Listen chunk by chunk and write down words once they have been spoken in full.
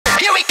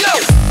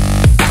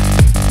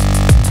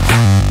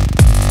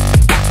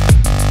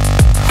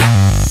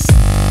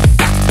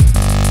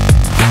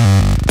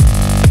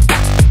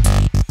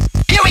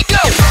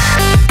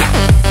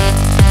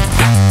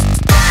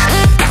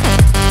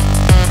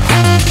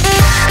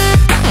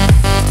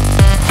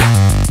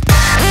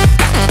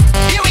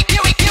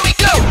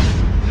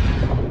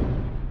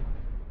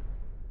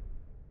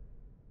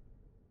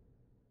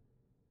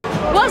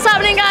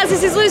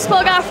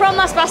Polgar from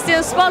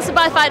Masda, sponsored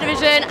by Fight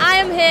Division. I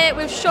am here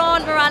with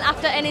Sean Moran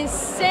after an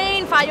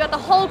insane fight. You had the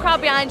whole crowd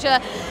behind you.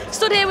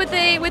 Stood here with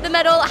the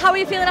medal. How are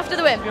you feeling after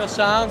the win? Feel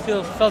sound,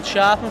 felt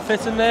sharp and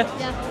fit in there.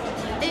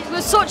 Yeah. It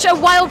was such a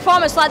wild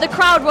performance. Like, the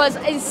crowd was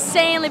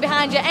insanely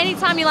behind you.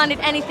 Anytime you landed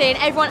anything,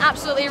 everyone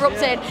absolutely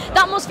erupted. Yeah.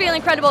 That must feel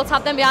incredible to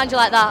have them behind you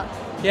like that.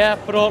 Yeah,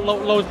 but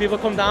loads of people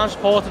come down,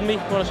 supported me.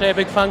 I want to say a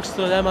big thanks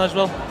to them as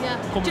well. Yeah.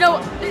 Do you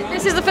know,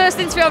 this is the first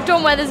interview I've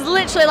done where there's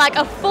literally like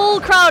a full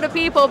crowd of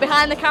people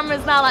behind the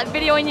cameras now, like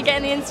videoing you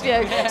getting the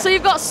interview. Yeah. So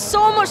you've got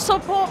so much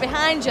support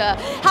behind you.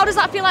 How does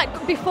that feel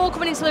like before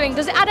coming into the ring?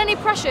 Does it add any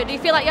pressure? Do you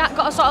feel like you've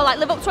got to sort of like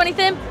live up to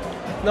anything?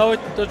 No, it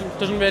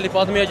doesn't really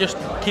bother me. I just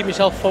keep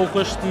myself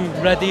focused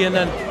and ready, and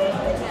then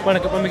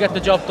when we get the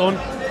job done.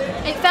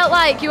 It felt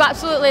like you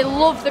absolutely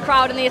loved the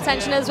crowd and the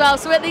attention as well.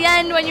 So at the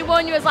end, when you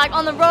won, you was like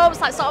on the ropes,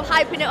 like sort of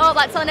hyping it up,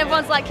 like telling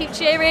everyone to like keep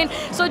cheering.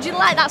 So do you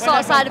like that sort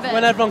of side of it?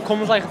 When everyone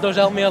comes, like, it does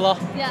help me a lot.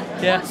 Yeah.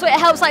 Yeah. So it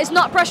helps, like, it's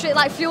not pressure, it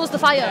like fuels the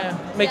fire.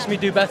 Yeah. Makes me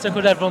do better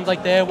because everyone's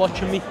like there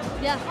watching me.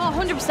 Yeah. Oh,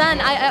 100%.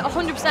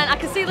 100%. I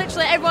can see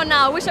literally everyone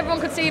now. I wish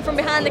everyone could see you from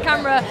behind the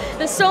camera.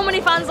 There's so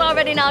many fans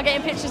already now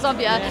getting pictures of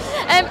you.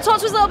 Yeah. Talk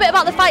to us a little bit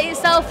about the fight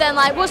itself then.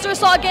 Like, was there a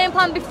sort of game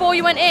plan before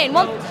you went in?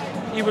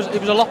 He was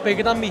a lot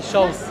bigger than me,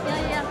 so. Yes.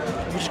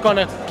 Yeah. Just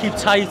gonna keep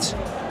tight,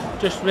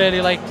 just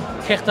really like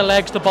kick the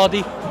legs, the body.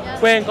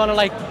 Yeah. We ain't gonna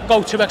like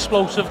go too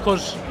explosive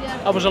because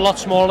I was a lot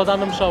smaller than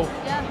them, so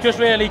just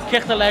really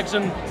kick the legs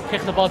and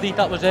kick the body.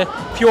 That was it.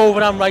 A few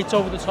overhand rights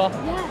over the top,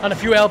 and a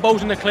few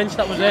elbows in the clinch.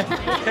 That was it.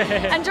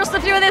 And just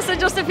a few of this and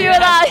just a few of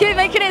that. You're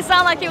making it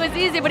sound like it was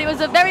easy, but it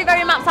was a very,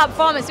 very mapped out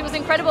performance. It was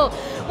incredible.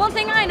 One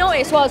thing I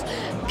noticed was,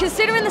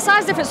 considering the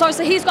size difference,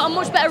 obviously he's got a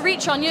much better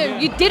reach on you.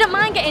 You didn't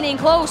mind getting in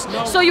close,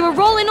 so you were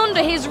rolling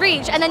under his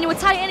reach, and then you were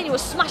tight in and you were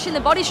smashing the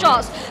body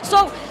shots.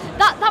 So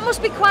that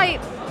must be quite,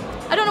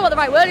 I don't know what the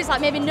right word is,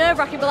 like maybe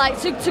nerve-wracking, but like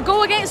to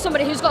go against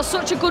somebody who's got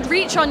such a good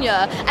reach on you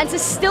and to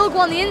still go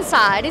on the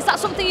inside. Is that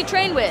something you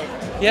train with?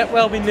 Yeah,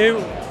 well, we knew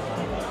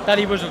that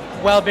he was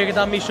well bigger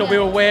than me, so we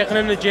were working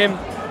in the gym,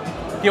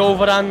 the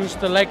overhands,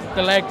 the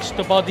legs,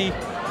 the body,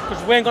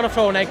 because we ain't gonna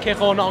throw an egg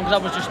kick or nothing,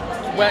 because that was just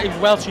he was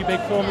well too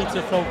big for me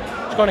to throw.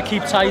 Just going to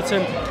keep tight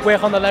and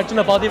work on the legs and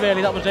the body,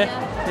 really. That was it.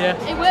 Yeah.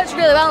 It worked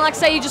really well, and like I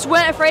say, you just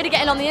weren't afraid of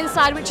getting on the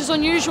inside, which is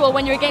unusual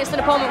when you're against an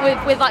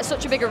opponent with like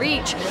such a bigger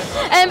reach.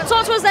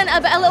 Talk to us then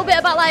a little bit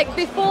about, like,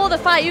 before the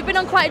fight. You've been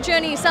on quite a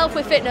journey yourself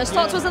with fitness.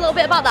 Talk to us a little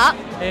bit about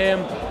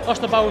that.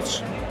 Lost about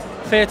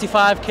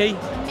 35 kg,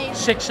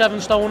 6-7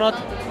 stone odd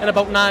in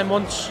about 9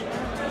 months.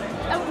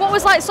 What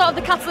was like sort of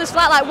the catalyst for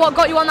that? Like, what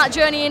got you on that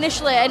journey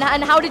initially, and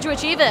how did you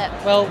achieve it?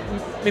 Well,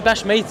 my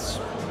best mate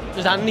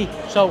is Andy,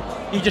 so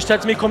he just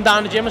said to me, come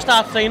down to the gym and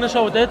start training,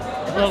 so I did.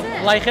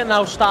 I like it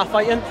now, start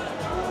fighting.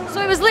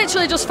 So it was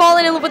literally just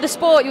falling in love with the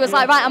sport. You was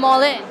like, right, I'm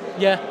all in.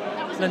 Yeah,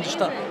 and then just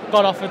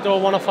got offered, do I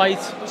want to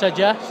fight? Said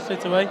yes,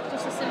 straight away.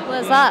 Just as simple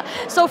as that.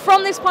 So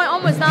from this point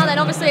onwards now then,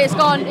 obviously it's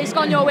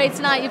gone your way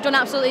tonight. You've done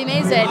absolutely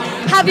amazing.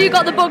 Have you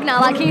got the bug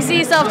now? Like, can you see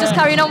yourself just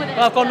carrying on with it?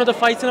 Well, I've got another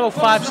fight in about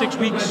 5-6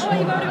 weeks.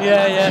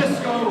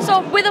 Yeah. So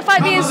with the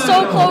fight being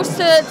so close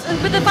to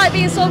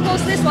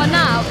this one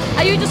now,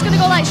 are you just going to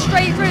go like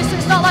straight through? So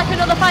it's not like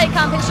another fight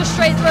camp, it's just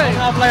straight through.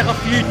 I have like a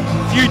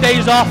few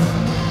days off.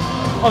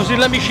 Obviously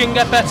let my shin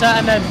get better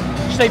and then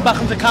stay back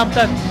into camp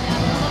then.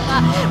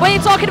 When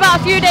you're talking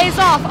about a few days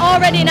off,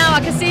 already now I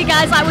can see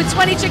guys like with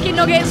 20 chicken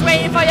nuggets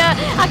waiting for you.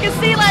 I can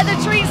see like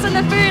the treats and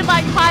the food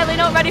like piling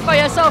up ready for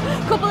you. So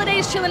a couple of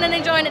days chilling and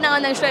enjoying it now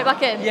and then straight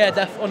back in. Yeah,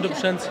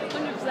 100%.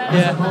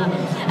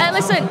 Yeah.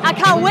 Listen, I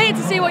can't wait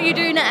to see what you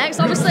do next.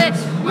 Obviously,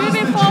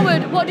 moving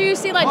forward, what do you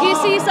see? Like, do you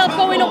see yourself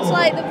going up to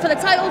like for the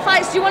title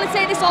fights? Do you want to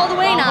take this all the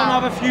way now? I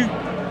have a few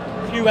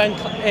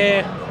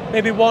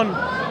maybe one.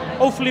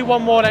 Hopefully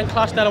one more N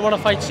class, then I want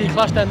to fight C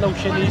class, then no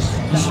shinies.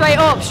 Straight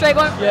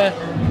one? Yeah.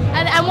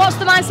 And what's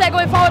the mindset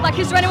going forward? Like,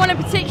 is there anyone in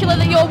particular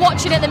that you're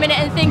watching at the minute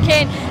and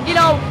thinking, you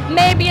know,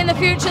 maybe in the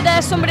future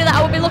there's somebody that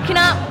I would be looking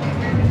at?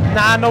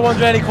 Nah, no one's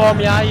really caught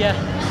me out yet.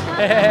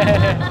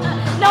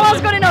 No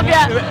one's good enough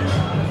yet?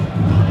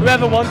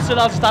 Whoever wants it,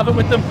 I'll just have it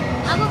with them.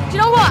 And look, do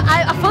you know what?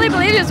 I fully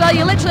believe you as well.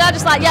 You literally are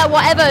just like, yeah,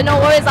 whatever, no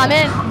worries, I'm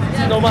in.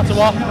 Yeah. No matter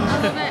what.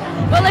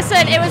 Well,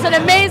 listen, it was an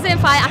amazing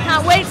fight. I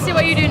can't wait to see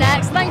what you do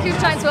next. Thank you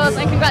for chatting to us,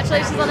 and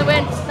congratulations on the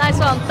win. Nice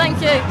one.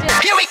 Thank you.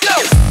 Here we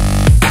go.